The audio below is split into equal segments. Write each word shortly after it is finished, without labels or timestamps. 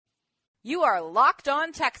You are Locked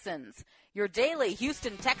On Texans, your daily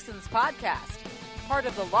Houston Texans podcast. Part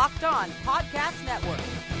of the Locked On Podcast Network,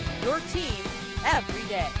 your team every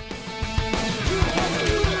day.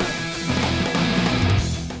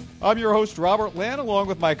 I'm your host, Robert Land, along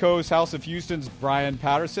with my co-host, House of Houston's Brian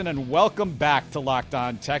Patterson, and welcome back to Locked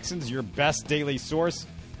On Texans, your best daily source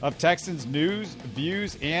of Texans news,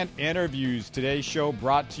 views, and interviews. Today's show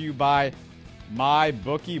brought to you by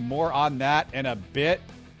MyBookie. More on that in a bit.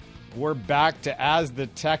 We're back to as the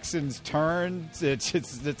Texans turn.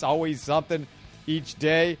 It's always something each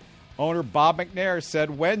day. Owner Bob McNair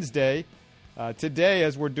said Wednesday, today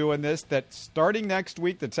as we're doing this, that starting next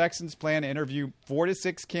week, the Texans plan to interview 4 to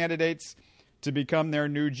 6 candidates to become their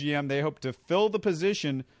new GM. They hope to fill the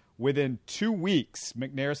position within 2 weeks.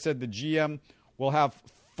 McNair said the GM will have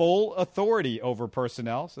full authority over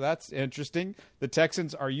personnel, so that's interesting. The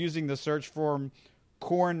Texans are using the search firm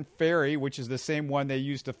Korn Ferry, which is the same one they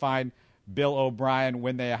used to find Bill O'Brien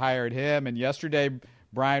when they hired him. And yesterday,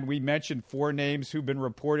 Brian, we mentioned 4 names who've been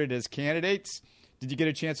reported as candidates. Did you get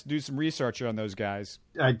a chance to do some research on those guys?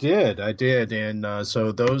 I did. And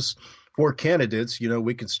so those 4 candidates,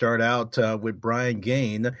 we could start out with Brian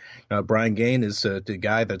Gaine. Brian Gaine is the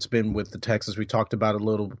guy that's been with the Texans. We talked about a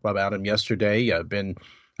little about him yesterday. Been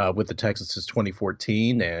with the Texans since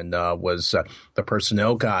 2014 and was the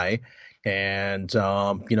personnel guy. And,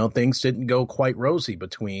 things didn't go quite rosy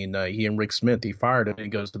between he and Rick Smith. He fired him and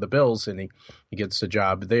he goes to the Bills and he gets the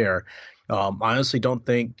job there. I honestly don't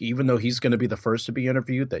think, even though he's going to be the first to be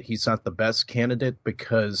interviewed, that he's not the best candidate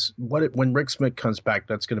because when Rick Smith comes back,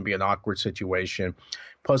 that's going to be an awkward situation.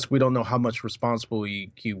 Plus, we don't know how much responsible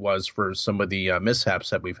he was for some of the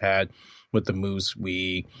mishaps that we've had with the moves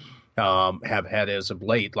we have had as of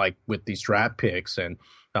late, like with these draft picks and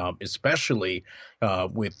especially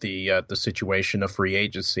with the situation of free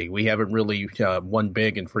agency. We haven't really won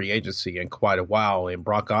big in free agency in quite a while. And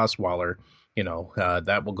Brock Osweiler,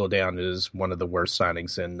 that will go down as one of the worst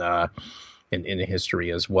signings in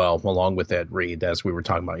history as well, along with Ed Reed, as we were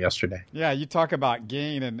talking about yesterday. Yeah, you talk about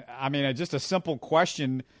Gaine, and I mean, just a simple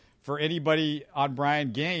question for anybody on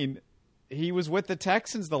Brian Gaine. He was with the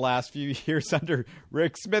Texans the last few years under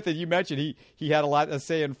Rick Smith, and you mentioned he had a lot to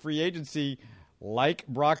say in free agency, like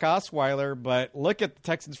Brock Osweiler, but look at the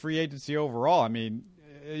Texans' free agency overall. I mean,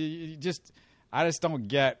 I just don't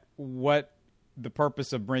get what the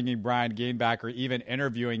purpose of bringing Brian Gaine back or even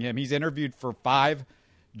interviewing him. He's interviewed for 5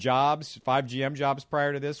 GM jobs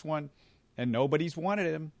prior to this one, and nobody's wanted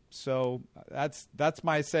him. So that's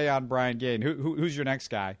my say on Brian Gaine. Who's your next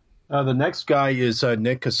guy? The next guy is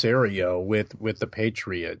Nick Caserio with the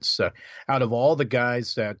Patriots. Out of all the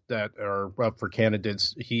guys that are up for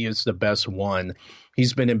candidates, he is the best one.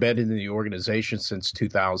 He's been embedded in the organization since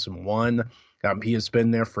 2001. He has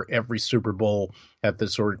been there for every Super Bowl that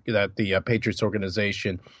the Patriots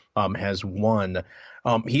organization has won.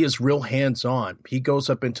 He is real hands-on. He goes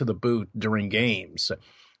up into the booth during games.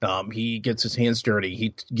 He gets his hands dirty.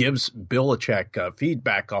 He gives Belichick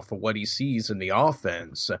feedback off of what he sees in the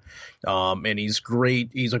offense. And he's great.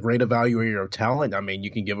 He's a great evaluator of talent. I mean, you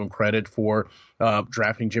can give him credit for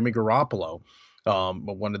drafting Jimmy Garoppolo,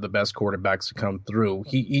 one of the best quarterbacks to come through.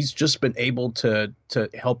 He's just been able to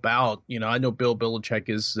help out. I know Bill Belichick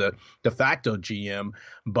is the de facto GM,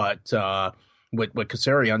 but with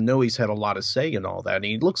Caserio, I know he's had a lot of say in all that. And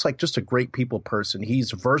he looks like just a great people person. He's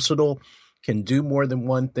versatile, can do more than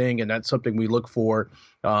one thing, and that's something we look for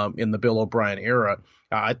in the Bill O'Brien era.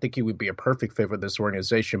 I think he would be a perfect fit for this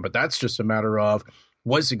organization, but that's just a matter of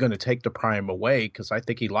was he going to take the prime away, because I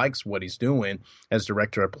think he likes what he's doing as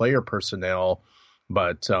director of player personnel.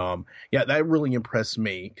 But, that really impressed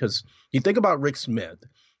me, because you think about Rick Smith.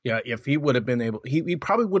 Yeah, if he would have been able – he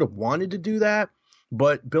probably would have wanted to do that,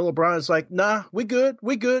 but Bill O'Brien's like, nah, we good.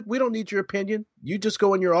 We don't need your opinion. You just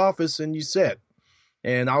go in your office and you sit.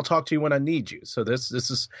 And I'll talk to you when I need you. So this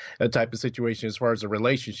is a type of situation as far as the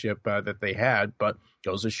relationship that they had, but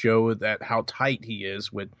goes to show that how tight he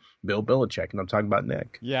is with Bill Belichick. And I'm talking about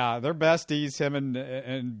Nick. Yeah, they're besties, him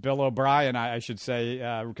and Bill O'Brien, I should say,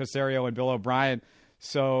 Caserio and Bill O'Brien.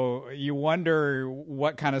 So you wonder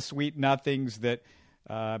what kind of sweet nothings that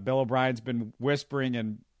Bill O'Brien's been whispering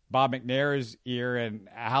in Bob McNair's ear and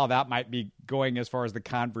how that might be going as far as the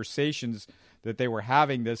conversations that they were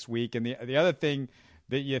having this week. And the other thing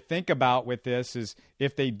that you think about with this is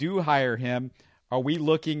if they do hire him, are we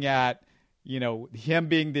looking at, him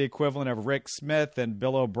being the equivalent of Rick Smith and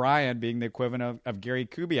Bill O'Brien being the equivalent of Gary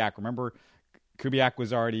Kubiak? Remember, Kubiak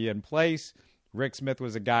was already in place. Rick Smith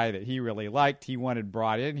was a guy that he really liked. He wanted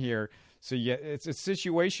brought in here. So it's a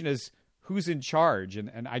situation is who's in charge.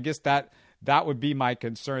 And I guess that that would be my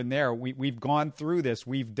concern there. We've gone through this.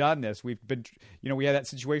 We've done this. We've been, we had that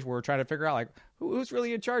situation where we're trying to figure out, like, who's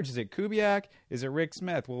really in charge? Is it Kubiak? Is it Rick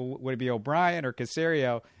Smith? Well, would it be O'Brien or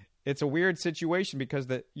Caserio? It's a weird situation because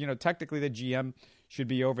technically the GM should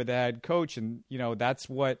be over the head coach. And, that's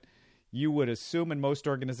what you would assume in most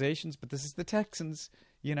organizations. But this is the Texans.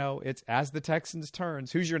 It's as the Texans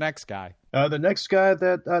turns. Who's your next guy? The next guy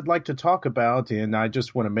that I'd like to talk about, and I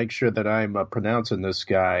just want to make sure that I'm pronouncing this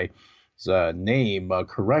guy's name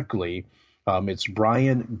correctly. It's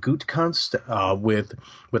Brian Gutekunst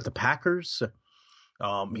with the Packers.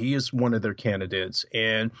 He is one of their candidates,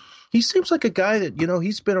 and he seems like a guy that,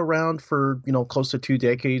 he's been around for, close to 2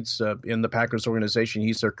 decades in the Packers organization.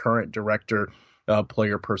 He's their current director of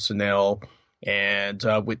player personnel, and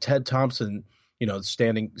with Ted Thompson,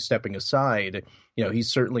 stepping aside,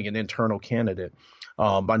 he's certainly an internal candidate.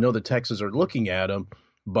 I know the Texans are looking at him,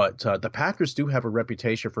 but the Packers do have a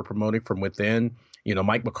reputation for promoting from within.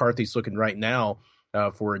 Mike McCarthy's looking right now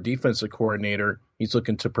for a defensive coordinator. He's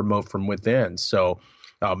looking to promote from within. So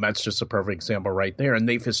that's just a perfect example right there. And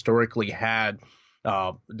they've historically had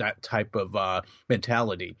that type of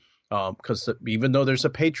mentality. Because even though there's a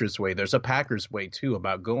Patriots way, there's a Packers way too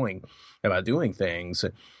about doing things.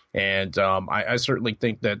 And I certainly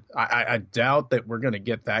think that I doubt that we're going to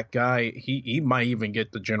get that guy. He might even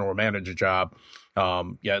get the general manager job.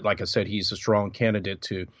 Like I said, he's a strong candidate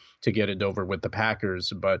to get it over with the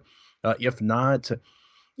Packers. But if not,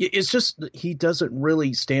 it's just he doesn't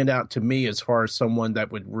really stand out to me as far as someone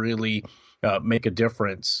that would really make a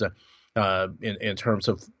difference in terms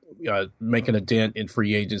of making a dent in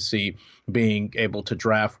free agency, being able to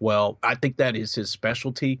draft well. I think that is his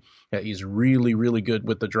specialty. He's really, really good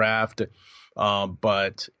with the draft.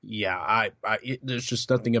 But yeah, there's just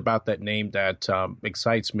nothing about that name that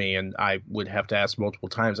excites me, and I would have to ask multiple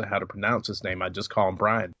times on how to pronounce his name. I just call him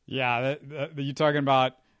Brian. Yeah, you're talking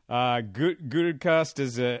about Gutekunst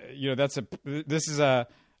is this is a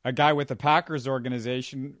guy with the Packers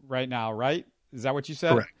organization right now, right? Is that what you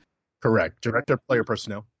said? Correct. Director of player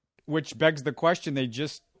personnel. Which begs the question: they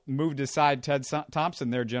just moved aside Ted Thompson,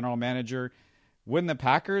 their general manager. Wouldn't the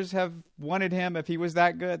Packers have wanted him if he was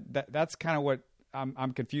that good? That's kind of what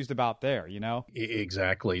I'm confused about there,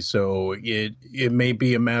 Exactly. So it may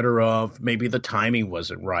be a matter of maybe the timing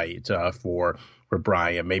wasn't right for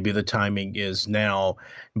Brian. Maybe the timing is now,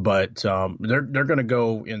 but they're going to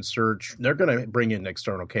go in search. They're going to bring in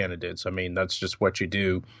external candidates. I mean, that's just what you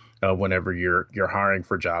do whenever you're hiring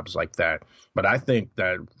for jobs like that. But I think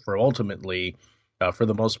that for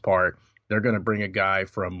the most part, they're going to bring a guy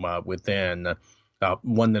from within,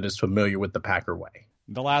 one that is familiar with the Packer way.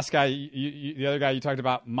 The last guy, the other guy you talked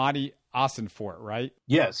about, Monty Ossenfort, right?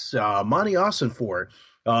 Yes, Monty Ossenfort.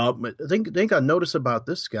 The thing I noticed about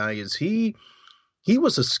this guy is he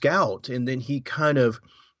was a scout, and then he kind of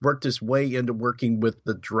worked his way into working with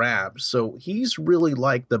the draft. So he's really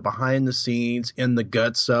like the behind the scenes, in the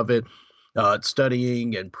guts of it,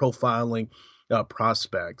 studying and profiling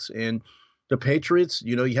prospects. And the Patriots,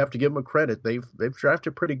 you have to give them credit. They've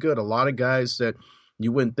drafted pretty good. A lot of guys that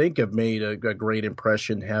you wouldn't think have made a great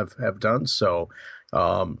impression have done so.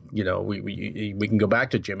 We can go back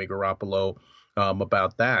to Jimmy Garoppolo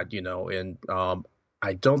about that, and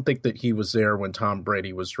I don't think that he was there when Tom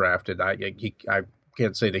Brady was drafted. I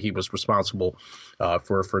can't say that he was responsible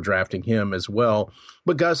for drafting him as well.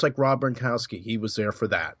 But guys like Rob Gronkowski, he was there for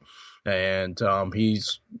that. And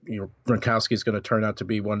Gronkowski is going to turn out to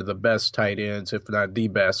be one of the best tight ends, if not the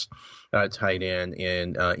best tight end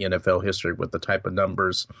in NFL history with the type of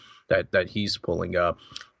numbers that he's pulling up.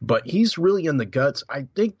 But he's really in the guts. I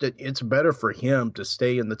think that it's better for him to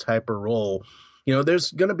stay in the type of role. There's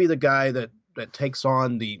going to be the guy that takes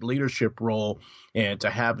on the leadership role and to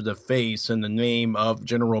have the face and the name of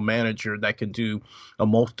general manager that can do a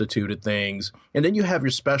multitude of things. And then you have your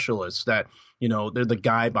specialists that, they're the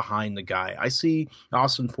guy behind the guy. I see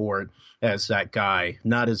Ossenfort as that guy,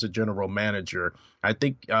 not as a general manager. I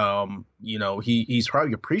think, he's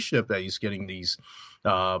probably appreciative that he's getting these,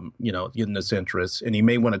 getting this interest, and he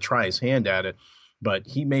may want to try his hand at it. But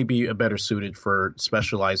he may be a better suited for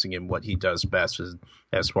specializing in what he does best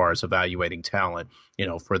as far as evaluating talent,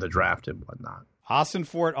 for the draft and whatnot.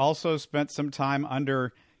 Ossenfort also spent some time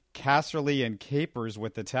under Casserly and Capers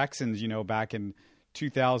with the Texans, back in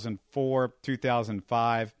 2004,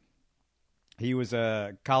 2005. He was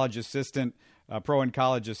a college assistant, pro and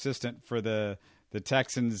college assistant for the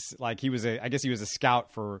Texans. Like I guess he was a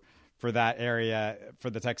scout for that area for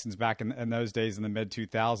the Texans back in those days in the mid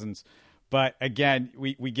 2000s. But again,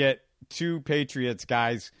 we get two Patriots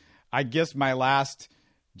guys. I guess my last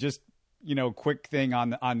just quick thing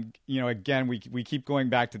on again, we keep going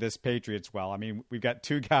back to this Patriots. Well, I mean, we've got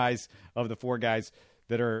 2 guys of the 4 guys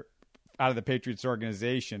that are out of the Patriots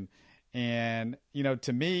organization. And,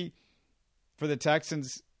 to me, for the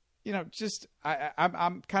Texans,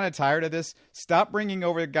 I'm kind of tired of this. Stop bringing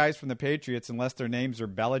over the guys from the Patriots unless their names are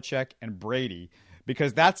Belichick and Brady,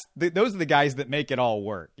 because those are the guys that make it all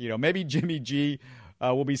work. Maybe Jimmy G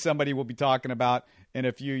will be somebody we'll be talking about in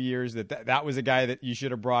a few years, that was a guy that you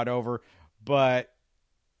should have brought over. But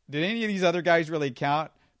did any of these other guys really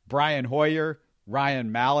count? Brian Hoyer,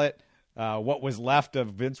 Ryan Mallett, what was left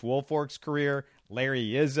of Vince Wilfork's career,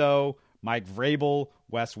 Larry Izzo, Mike Vrabel,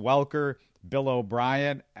 Wes Welker, Bill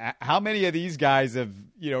O'Brien. How many of these guys have,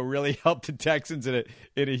 really helped the Texans in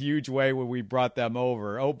a huge way when we brought them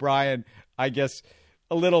over? O'Brien, I guess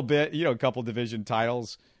a little bit, a couple division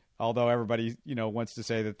titles, although everybody, wants to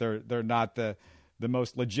say that they're not the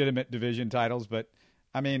most legitimate division titles. But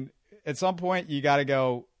I mean, at some point you got to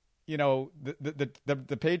go,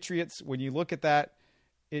 the Patriots, when you look at that,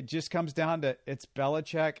 it just comes down to it's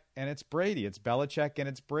Belichick and it's Brady. It's Belichick and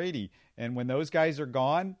it's Brady. And when those guys are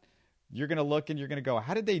gone, you're going to look and you're going to go,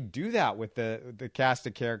 how did they do that with the cast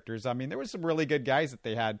of characters? I mean, there were some really good guys that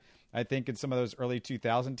they had, I think, in some of those early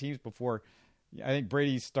 2000 teams before. I think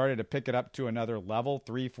Brady started to pick it up to another level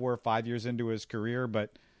 3, 4, 5 years into his career.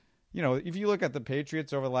 But, if you look at the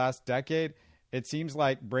Patriots over the last decade, it seems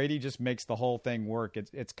like Brady just makes the whole thing work.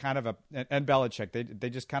 It's kind of and Belichick, they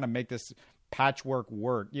just kind of make this patchwork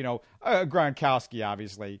work. Gronkowski,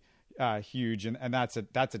 obviously, huge, and that's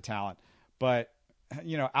a talent. But,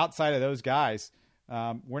 outside of those guys,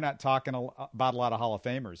 we're not talking about a lot of Hall of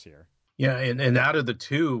Famers here. Yeah, and out of the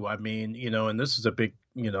 2, I mean, and this is a big,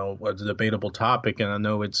 a debatable topic, and I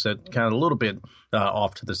know it's kind of a little bit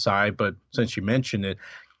off to the side, but since you mentioned it,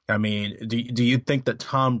 I mean, do you think that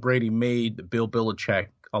Tom Brady made Bill Belichick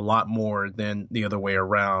a lot more than the other way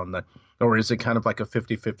around? Or is it kind of like a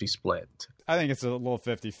 50-50 split? I think it's a little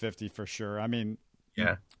 50-50 for sure. I mean,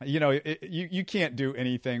 yeah, you can't do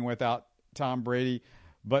anything without Tom Brady,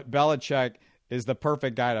 but Belichick is the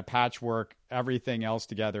perfect guy to patchwork everything else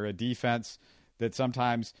together. A defense that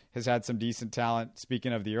sometimes has had some decent talent.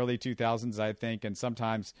 Speaking of the early 2000s, I think, and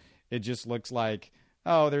sometimes it just looks like,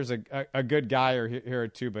 oh, there's a good guy here or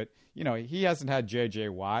two, but he hasn't had J.J.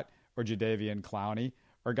 Watt or Jadeveon Clowney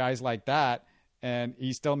or guys like that, and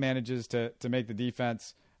he still manages to make the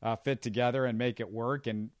defense fit together and make it work.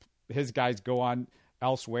 And his guys go on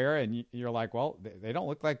elsewhere, and you're like, well, they don't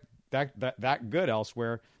look like that good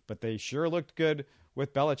elsewhere, but they sure looked good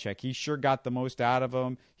with Belichick. He sure got the most out of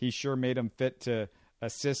them. He sure made them fit to a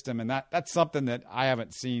system, and that's something that I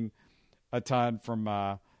haven't seen a ton from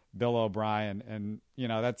Bill O'Brien. And,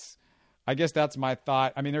 I guess that's my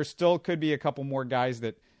thought. I mean, there still could be a couple more guys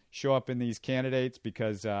that show up in these candidates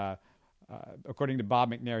because, according to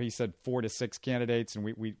Bob McNair, he said 4 to 6 candidates, and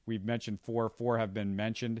we've mentioned 4. 4 have been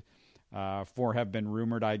mentioned. 4 have been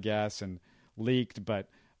rumored, I guess, and leaked, but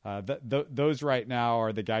those right now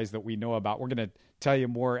are the guys that we know about. We're going to tell you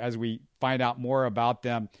more as we find out more about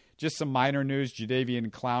them. Just some minor news.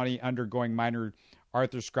 Jadeveon Clowney undergoing minor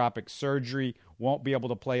arthroscopic surgery, won't be able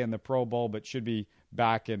to play in the Pro Bowl, but should be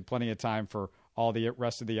back in plenty of time for all the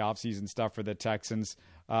rest of the offseason stuff for the Texans.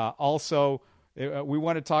 Also, we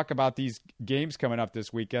want to talk about these games coming up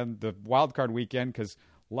this weekend, the wild card weekend, because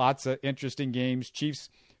lots of interesting games. Chiefs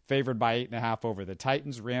favored by 8.5 over the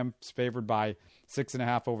Titans. Rams favored by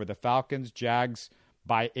 6.5 over the Falcons. Jags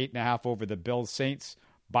by 8.5 over the Bills. Saints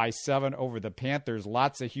by 7 over the Panthers.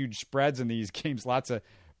 Lots of huge spreads in these games. Lots of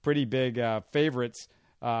pretty big favorites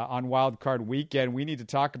on wild card weekend. We need to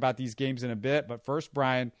talk about these games in a bit. But first,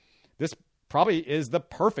 Brian, this probably is the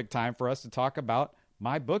perfect time for us to talk about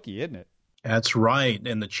MyBookie, isn't it? That's right.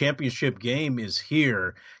 And the championship game is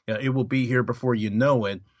here. It will be here before you know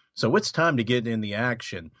it. So it's time to get in the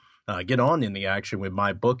action. Get on in the action with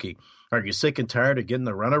MyBookie. Are you sick and tired of getting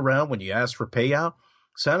the runaround when you ask for payout?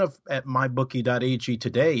 Sign up at mybookie.ag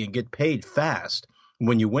today and get paid fast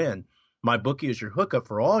when you win. MyBookie is your hookup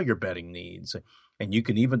for all your betting needs. And you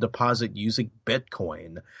can even deposit using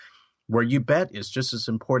Bitcoin. Where you bet is just as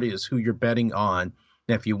important as who you're betting on.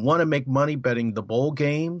 Now, if you want to make money betting the bowl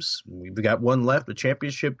games, we've got one left, the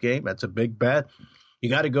championship game. That's a big bet. You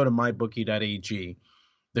got to go to mybookie.ag.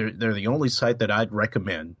 They're the only site that I'd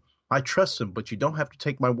recommend. I trust them, but you don't have to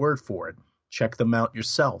take my word for it. Check them out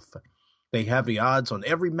yourself. They have the odds on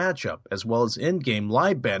every matchup, as well as in-game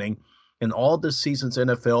live betting in all this season's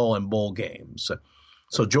NFL and bowl games.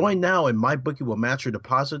 So join now, and MyBookie will match your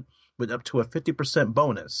deposit with up to a 50%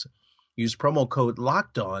 bonus. Use promo code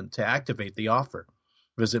LOCKEDON to activate the offer.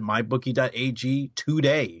 Visit mybookie.ag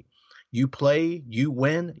today. You play, you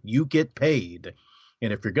win, you get paid.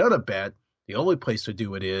 And if you're going to bet, the only place to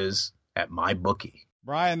do it is at MyBookie.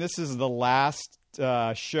 Brian, this is the last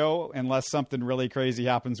show, unless something really crazy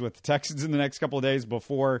happens with the Texans in the next couple of days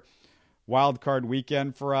before Wild Card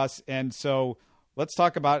weekend for us. And so let's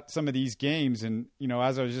talk about some of these games. And,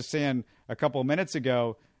 as I was just saying a couple of minutes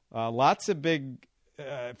ago, lots of big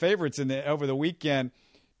favorites over the weekend.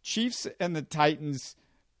 Chiefs and the Titans,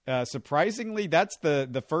 surprisingly, that's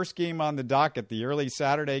the first game on the docket, the early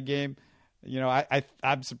Saturday game.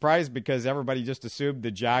 I'm surprised because everybody just assumed the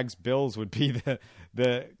Jags-Bills would be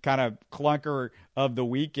the kind of clunker of the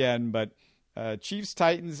weekend. But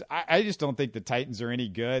Chiefs-Titans, I just don't think the Titans are any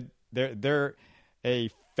good. They're a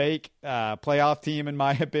fake playoff team, in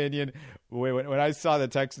my opinion. When I saw the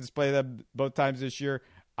Texans play them both times this year,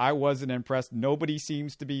 I wasn't impressed. Nobody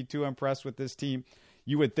seems to be too impressed with this team.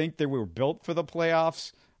 You would think they were built for the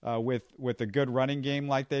playoffs with a good running game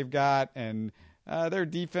like they've got, and their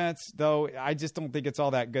defense, though, I just don't think it's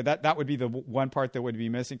all that good. That would be the one part that would be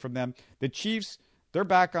missing from them. The Chiefs, they're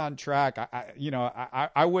back on track.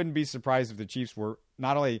 I wouldn't be surprised if the Chiefs were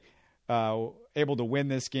not only able to win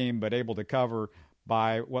this game, but able to cover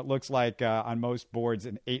by what looks like on most boards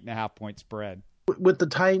an 8.5-point spread. With the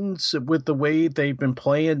Titans, with the way they've been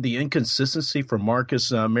playing, the inconsistency for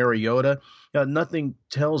Marcus Mariota, nothing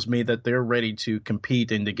tells me that they're ready to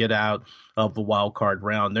compete and to get out of the wild card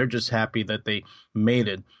round. They're just happy that they made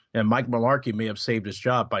it. And Mike Mularkey may have saved his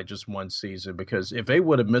job by just one season, because if they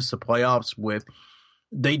would have missed the playoffs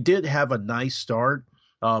they did have a nice start,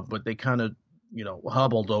 but they kind of,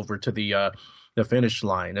 hobbled over to the finish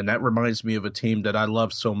line. And that reminds me of a team that I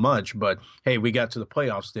love so much. But, hey, we got to the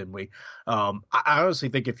playoffs, didn't we? I honestly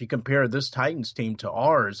think if you compare this Titans team to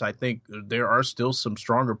ours, I think there are still some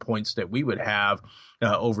stronger points that we would have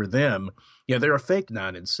over them. Yeah, they're a fake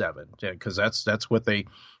 9-7 because that's what they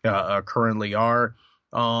currently are.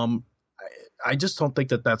 I just don't think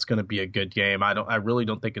that that's going to be a good game. I really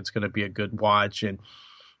don't think it's going to be a good watch. And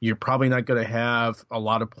you're probably not going to have a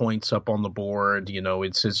lot of points up on the board.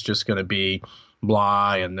 It's just going to be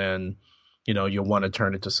blah, and then, you'll want to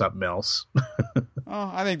turn it to something else.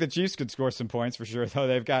 I think the Chiefs could score some points for sure, though.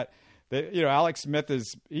 They've got, Alex Smith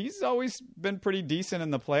he's always been pretty decent in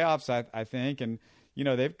the playoffs, I think. And,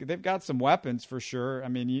 they've got some weapons for sure. I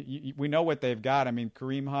mean, we know what they've got. I mean,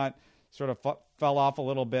 Kareem Hunt sort of fell off a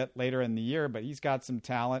little bit later in the year, but he's got some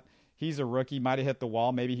talent. He's a rookie, might have hit the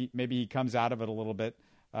wall. Maybe he comes out of it a little bit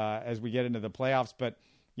as we get into the playoffs. But,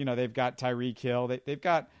 they've got Tyreek Hill. They've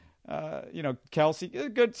got, Kelsey,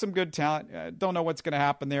 some good talent. Don't know what's going to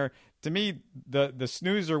happen there. To me, the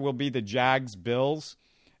snoozer will be the Jags-Bills,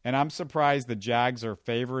 and I'm surprised the Jags are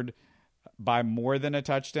favored by more than a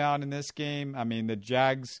touchdown in this game. I mean, the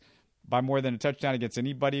Jags by more than a touchdown against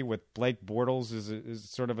anybody with Blake Bortles is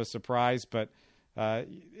sort of a surprise, but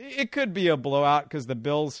it could be a blowout because the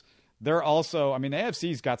Bills, they're also, I mean, the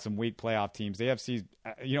AFC's got some weak playoff teams. The AFC's,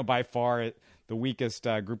 by far the weakest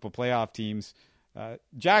group of playoff teams.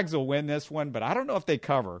 Jags will win this one, but I don't know if they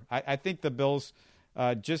cover. I think the Bills,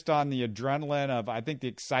 just on the adrenaline of, I think the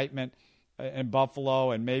excitement in Buffalo,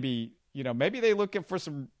 and maybe they look for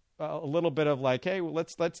some a little bit of like, hey,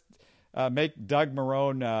 let's make Doug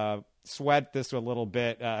Marrone sweat this a little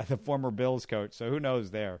bit, the former Bills coach. So who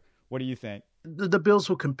knows there? What do you think? The Bills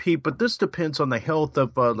will compete, but this depends on the health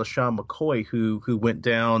of LaShawn McCoy, who went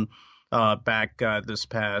down back this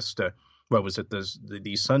past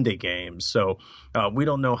the Sunday games. So we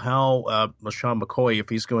don't know how LaShawn McCoy, if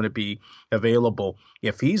he's going to be available.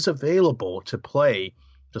 If he's available to play,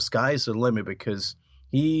 the sky's the limit, because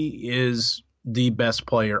he is the best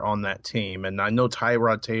player on that team. And I know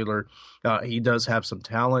Tyrod Taylor, he does have some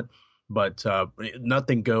talent, but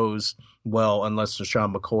nothing goes well unless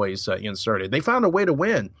LaShawn McCoy is inserted. They found a way to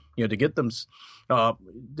win, to get them.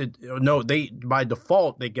 They by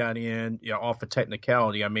default they got in off a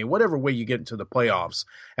technicality. I mean, whatever way you get into the playoffs,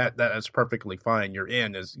 that's perfectly fine. You're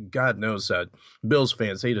in. As God knows that Bills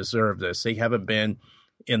fans, they deserve this. They haven't been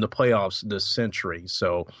in the playoffs this century,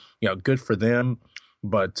 so good for them.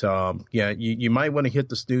 But you might want to hit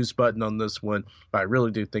the snooze button on this one. But I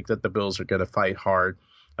really do think that the Bills are going to fight hard,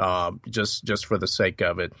 just for the sake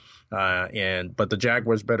of it. But the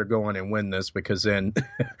Jaguars better go on and win this, because then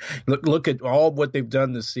look at all what they've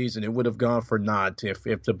done this season. It would have gone for naught if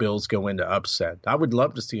the Bills go into upset. I would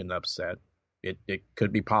love to see an upset. It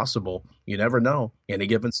could be possible. You never know. Any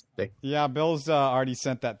given Sunday. Yeah, Bills already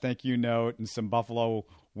sent that thank you note and some buffalo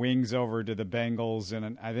wings over to the Bengals,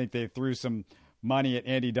 and I think they threw some money at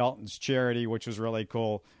Andy Dalton's charity, which was really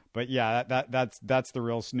cool. But yeah, that's the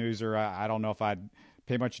real snoozer. I don't know if I'd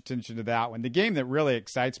pay much attention to that one. The game that really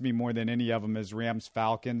excites me more than any of them is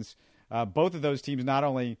Rams-Falcons. both of those teams not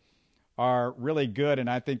only are really good, and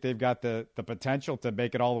I think they've got the potential to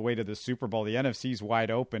make it all the way to the Super Bowl. The NFC's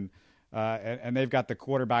wide open, and they've got the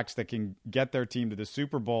quarterbacks that can get their team to the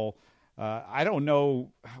Super Bowl. I don't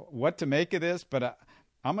know what to make of this, but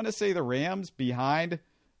I'm going to say the Rams behind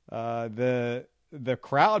the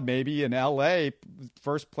crowd maybe in L.A.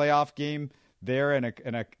 First playoff game there in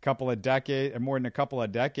a couple of decades, more than a couple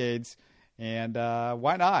of decades. And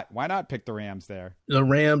why not? Why not pick the Rams there? The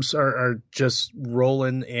Rams are just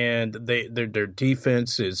rolling, and their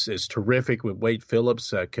defense is terrific with Wade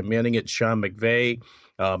Phillips commanding it. Sean McVay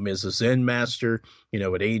is a Zen master,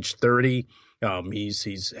 at age 30.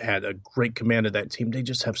 He's had a great command of that team. They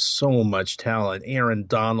just have so much talent. Aaron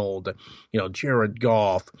Donald, Jared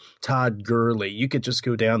Goff, Todd Gurley. You could just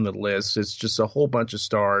go down the list. It's just a whole bunch of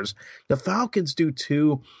stars. The Falcons do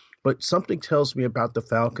too. But something tells me about the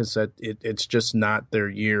Falcons that it's just not their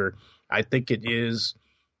year. I think it is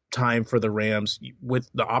time for the Rams. With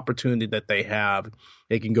the opportunity that they have,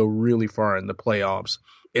 they can go really far in the playoffs.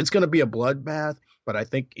 It's going to be a bloodbath, but I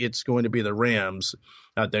think it's going to be the Rams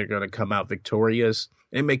that are going to come out victorious.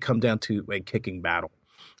 It may come down to a kicking battle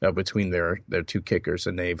between their two kickers,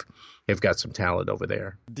 and they've got some talent over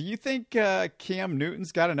there. Do you think Cam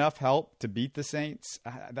Newton's got enough help to beat the Saints?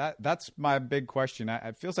 That's my big question.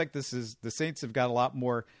 It feels like the Saints have got a lot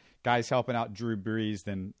more guys helping out Drew Brees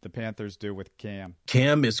than the Panthers do with Cam.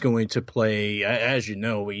 Cam is going to play, as you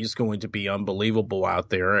know, he's going to be unbelievable out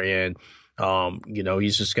there, and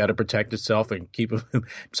he's just got to protect himself and keep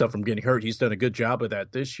himself from getting hurt. He's done a good job of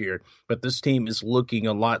that this year, but this team is looking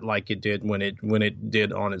a lot like it did when it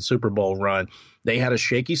did on its Super Bowl run. They had a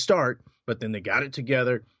shaky start, but then they got it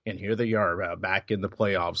together, and here they are back in the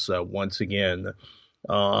playoffs once again.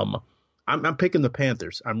 I'm picking the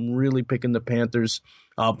Panthers. I'm really picking the Panthers,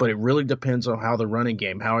 but it really depends on how the running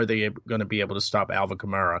game, how are they going to be able to stop Alvin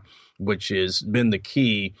Kamara, which has been the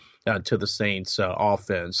key to the Saints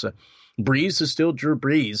offense. Brees is still Drew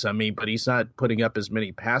Brees. But he's not putting up as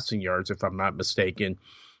many passing yards, if I'm not mistaken.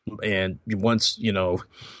 And once,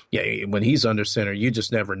 when he's under center, you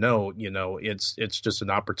just never know. It's just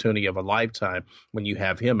an opportunity of a lifetime when you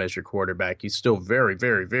have him as your quarterback. He's still very,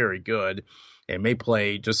 very, very good and may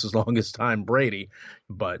play just as long as Tom Brady.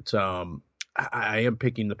 But I am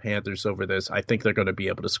picking the Panthers over this. I think they're going to be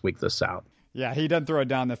able to squeak this out. Yeah, he doesn't throw it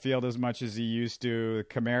down the field as much as he used to.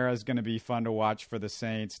 Kamara is going to be fun to watch for the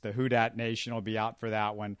Saints. The Houdat Nation will be out for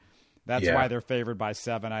that one. That's why they're favored by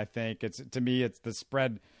 7, I think. To me, the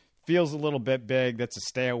spread feels a little bit big. That's a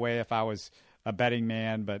stay away if I was a betting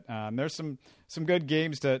man. But there's some good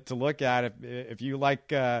games to look at. If you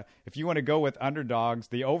like, if you want to go with underdogs,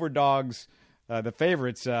 the overdogs, the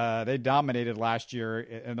favorites, they dominated last year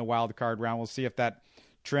in the wild card round. We'll see if that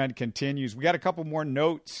trend continues. We got a couple more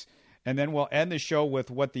notes, and then we'll end the show with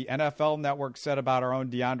what the NFL Network said about our own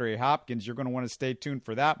DeAndre Hopkins. You're going to want to stay tuned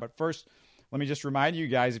for that. But first, let me just remind you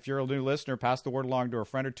guys, if you're a new listener, pass the word along to a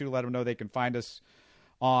friend or two. Let them know they can find us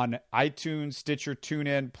on iTunes, Stitcher,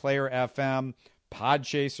 TuneIn, Player FM,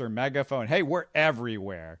 Podchaser, Megaphone. Hey, we're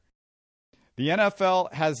everywhere. The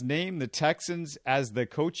NFL has named the Texans as the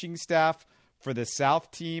coaching staff for the South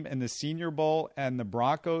team in the Senior Bowl, and the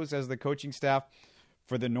Broncos as the coaching staff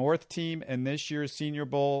for the North team in this year's Senior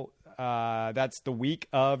Bowl. That's the week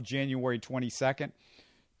of January 22nd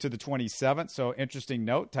to the 27th. So interesting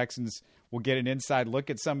note, Texans will get an inside look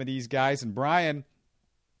at some of these guys. And Brian,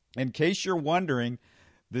 in case you're wondering,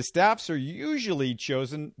 the staffs are usually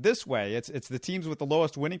chosen this way. It's the teams with the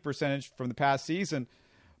lowest winning percentage from the past season,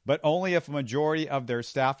 but only if a majority of their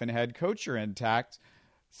staff and head coach are intact.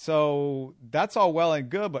 So that's all well and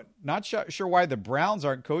good, but not sure why the Browns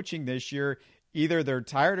aren't coaching this year. Either they're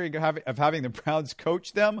tired of having the Browns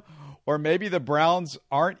coach them, or maybe the Browns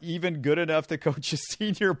aren't even good enough to coach a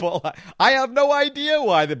Senior Bowl. I have no idea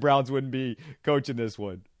why the Browns wouldn't be coaching this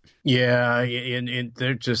one. Yeah, and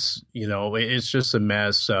they're just, it's just a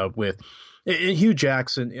mess with Hugh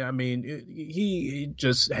Jackson. He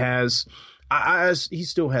just has he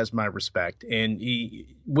still has my respect, and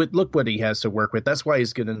look what he has to work with. That's why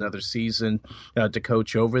he's getting another season to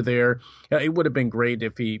coach over there. It would have been great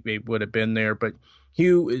if he would have been there, but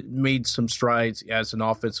Hugh made some strides as an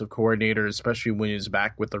offensive coordinator, especially when he was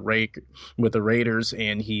back with the Raiders,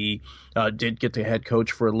 and he did get the head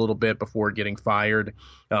coach for a little bit before getting fired.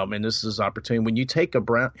 And this is his opportunity. When you take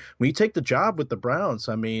the job with the Browns,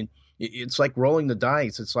 it's like rolling the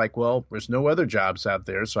dice. It's like, well, there's no other jobs out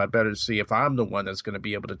there, so I better see if I'm the one that's going to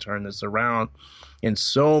be able to turn this around. And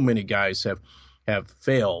so many guys have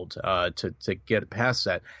failed to get past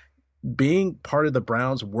that. being part of the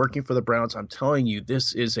Browns, working for the Browns, I'm telling you,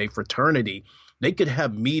 this is a fraternity. They could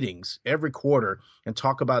have meetings every quarter and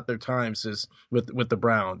talk about their times with the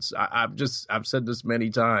Browns. I've said this many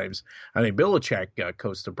times. I mean, Belichick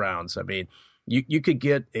coached the Browns. I mean, you could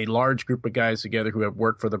get a large group of guys together who have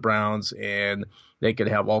worked for the Browns, and they could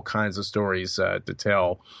have all kinds of stories to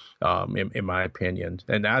tell, in my opinion.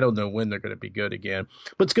 And I don't know when they're going to be good again.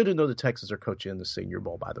 But it's good to know the Texans are coaching in the Senior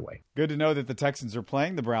Bowl, by the way. Good to know that the Texans are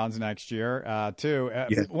playing the Browns next year, too.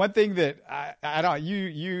 Yeah. One thing that I don't,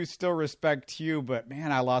 you still respect Hugh, but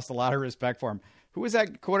man, I lost a lot of respect for him. Who was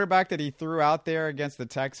that quarterback that he threw out there against the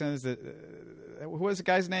Texans? Who was the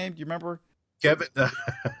guy's name? Do you remember? Kevin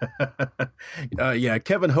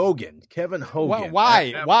Hogan. Kevin Hogan.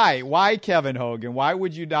 Why Kevin Hogan? Why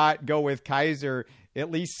would you not go with Kizer,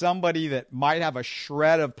 at least somebody that might have a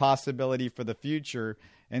shred of possibility for the future,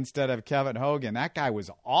 instead of Kevin Hogan? That guy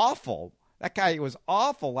was awful.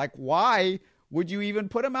 Like, why would you even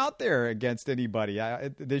put him out there against anybody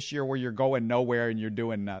this year where you're going nowhere and you're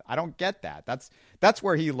doing nothing? I don't get that. That's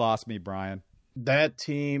where he lost me, Brian. That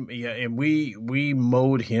team, yeah, and we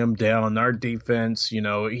mowed him down. Our defense, he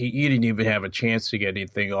didn't even have a chance to get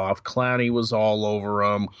anything off. Clowney was all over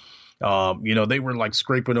him. They were like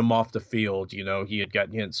scraping him off the field. He had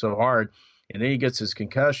gotten hit so hard, and then he gets his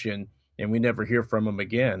concussion, and we never hear from him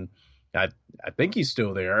again. I think he's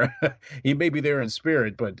still there. He may be there in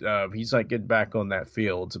spirit, but he's not getting back on that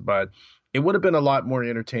field. But it would have been a lot more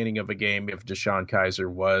entertaining of a game if DeShone Kizer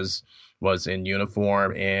was in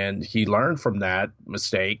uniform, and he learned from that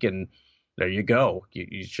mistake, and there you go.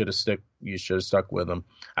 You should have stuck with him.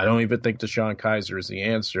 I don't even think DeShone Kizer is the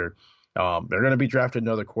answer. They're going to be drafting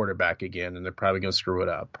another quarterback again, and they're probably going to screw it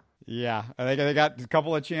up. Yeah, they got a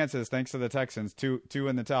couple of chances thanks to the Texans, two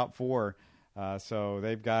in the top four. So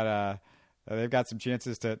they've got some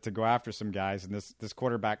chances to go after some guys, and this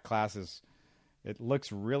quarterback class it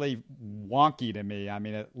looks really wonky to me. I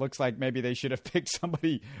mean, it looks like maybe they should have picked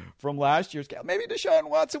somebody from last year's game. Maybe Deshaun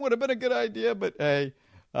Watson would have been a good idea, but hey,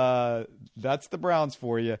 that's the Browns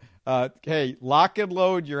for you. Hey, lock and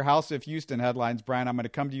load your House of Houston headlines, Brian. I'm going to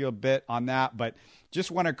come to you a bit on that, but just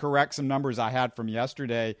want to correct some numbers I had from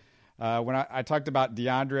yesterday. When I talked about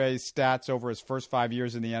DeAndre's stats over his first 5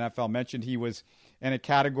 years in the NFL, mentioned he was in a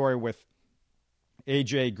category with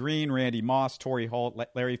A.J. Green, Randy Moss, Torrey Holt,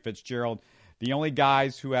 Larry Fitzgerald. The only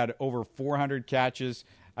guys who had over 400 catches,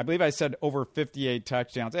 I believe I said over 58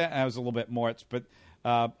 touchdowns. That was a little bit more, but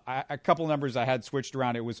a couple numbers I had switched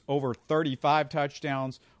around. It was over 35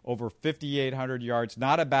 touchdowns, over 5,800 yards.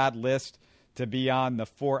 Not a bad list to be on. The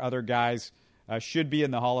four other guys should be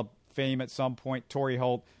in the Hall of Fame at some point. Torrey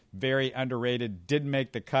Holt, very underrated, didn't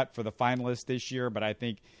make the cut for the finalists this year, but I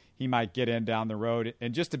think he might get in down the road.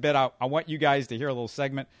 In just a bit, I want you guys to hear a little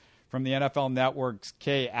segment from the NFL Network's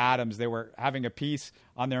Kay Adams. They were having a piece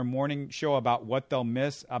on their morning show about what they'll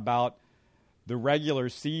miss about the regular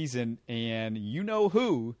season, and you know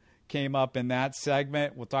who came up in that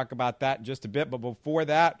segment. We'll talk about that in just a bit, but before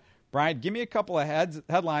that, Brian, give me a couple of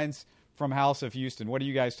headlines from House of Houston. What are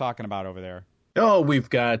you guys talking about over there? Oh, we've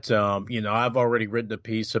got, I've already written a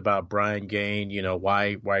piece about Brian Gaine,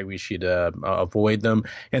 why we should avoid them.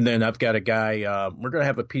 And then I've got a guy, we're going to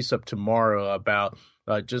have a piece up tomorrow about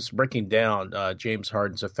just breaking down James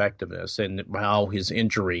Harden's effectiveness and how his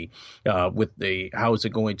injury how is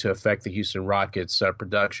it going to affect the Houston Rockets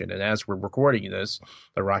production. And as we're recording this,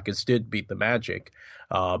 the Rockets did beat the Magic.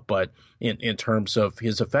 But in terms of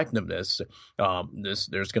his effectiveness,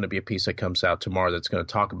 there's going to be a piece that comes out tomorrow that's going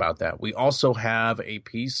to talk about that. We also have a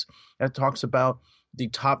piece that talks about the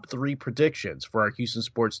top three predictions for our Houston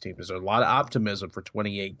sports team. There's a lot of optimism for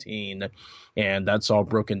 2018, and that's all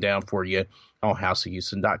broken down for you on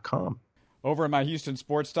houseofhouston.com. Over in my Houston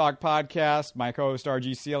Sports Talk podcast, my co-host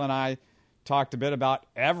RG Seal and I talked a bit about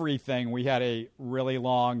everything. We had a really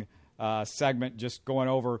long segment just going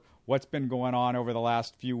over what's been going on over the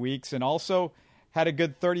last few weeks, and also had a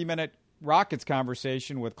good 30-minute Rockets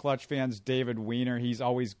conversation with Clutch fans David Weiner. He's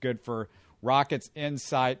always good for Rockets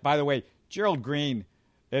insight. By the way, Gerald Green,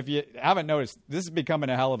 if you haven't noticed, this is becoming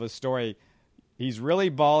a hell of a story. He's really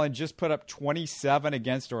balling, just put up 27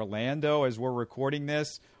 against Orlando as we're recording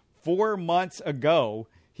this. 4 months ago,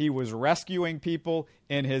 he was rescuing people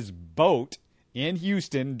in his boat in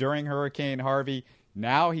Houston during Hurricane Harvey.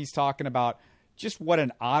 Now he's talking about just what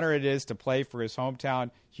an honor it is to play for his hometown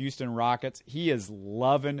Houston Rockets. He is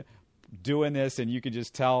loving doing this, and you can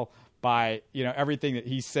just tell by everything that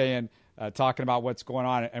he's saying, talking about what's going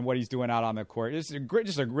on and what he's doing out on the court. It's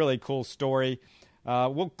just a really cool story.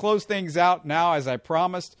 We'll close things out now, as I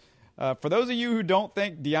promised. For those of you who don't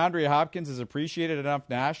think DeAndre Hopkins is appreciated enough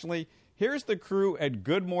nationally, Here's the crew at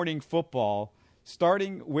Good Morning Football,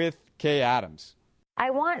 starting with Kay Adams.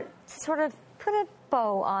 I want to sort of put a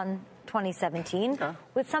bow on 2017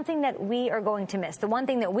 with something that we are going to miss. The one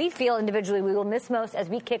thing that we feel individually we will miss most as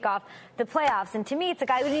we kick off the playoffs. And to me, it's a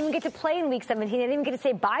guy who didn't even get to play in Week 17. I didn't even get to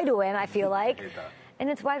say bye to him, I feel like. And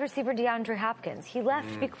it's wide receiver DeAndre Hopkins. He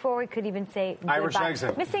left before we could even say Irish goodbye.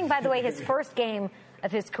 exit. Missing, by the way, his first game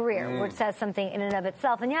of his career, which says something in and of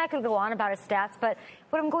itself. And yeah, I could go on about his stats, but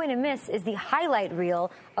what I'm going to miss is the highlight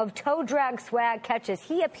reel of toe drag swag catches.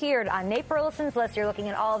 He appeared on Nate Burleson's list. You're looking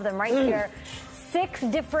at all of them right here. 6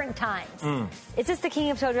 different times. Is this the king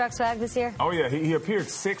of toe drag swag this year? Oh, yeah. He appeared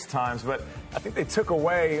 6 times, but I think they took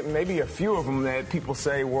away maybe a few of them that people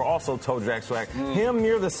say were also toe drag swag. Him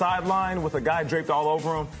near the sideline with a guy draped all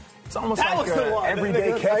over him. It's almost that like was the one. an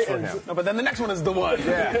everyday catch for him. No, but then the next one is the one.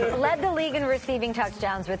 Yeah. Led the league in receiving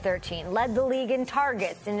touchdowns with 13. Led the league in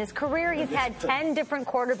targets. In his career, he's had 10 different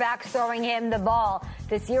quarterbacks throwing him the ball.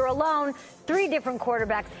 This year alone, 3 different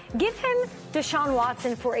quarterbacks. Give him Deshaun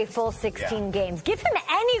Watson for a full 16 games. Give him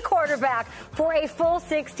any quarterback for a full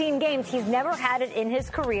 16 games. He's never had it in his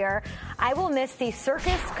career. I will miss the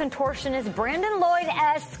circus contortionist Brandon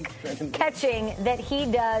Lloyd-esque catching that he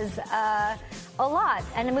does a lot.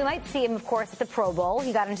 And we might see him, of course, at the Pro Bowl.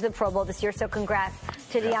 He got into the Pro Bowl this year, so congrats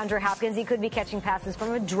to DeAndre Hopkins. He could be catching passes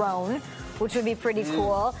from a drone, which would be pretty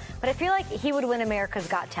cool. But I feel like he would win America's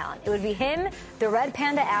Got Talent. It would be him, the Red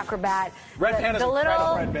Panda acrobat,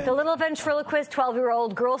 the little ventriloquist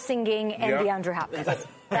 12-year-old girl singing, and DeAndre Hopkins.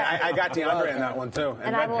 I got DeAndre in that one, too.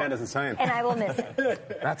 And Red Panda's insane. And I will miss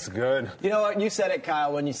it. That's good. You know what? You said it,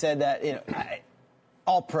 Kyle, when you said that,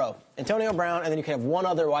 all pro. Antonio Brown, and then you can have one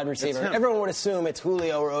other wide receiver. Everyone would assume it's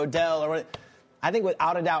Julio or Odell. I think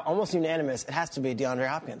without a doubt, almost unanimous, it has to be DeAndre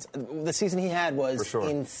Hopkins. The season he had was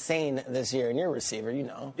insane this year. And you're a receiver, you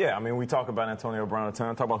know. Yeah, I mean, we talk about Antonio Brown a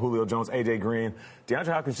ton. Talk about Julio Jones, A.J. Green. DeAndre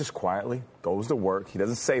Hopkins just quietly goes to work. He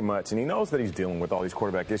doesn't say much, and he knows that he's dealing with all these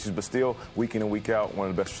quarterback issues, but still, week in and week out, one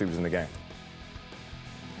of the best receivers in the game.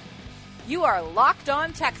 You are Locked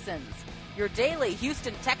On Texans, your daily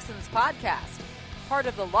Houston Texans podcast. Part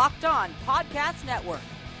of the Locked On Podcast Network,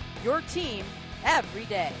 your team every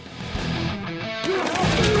day.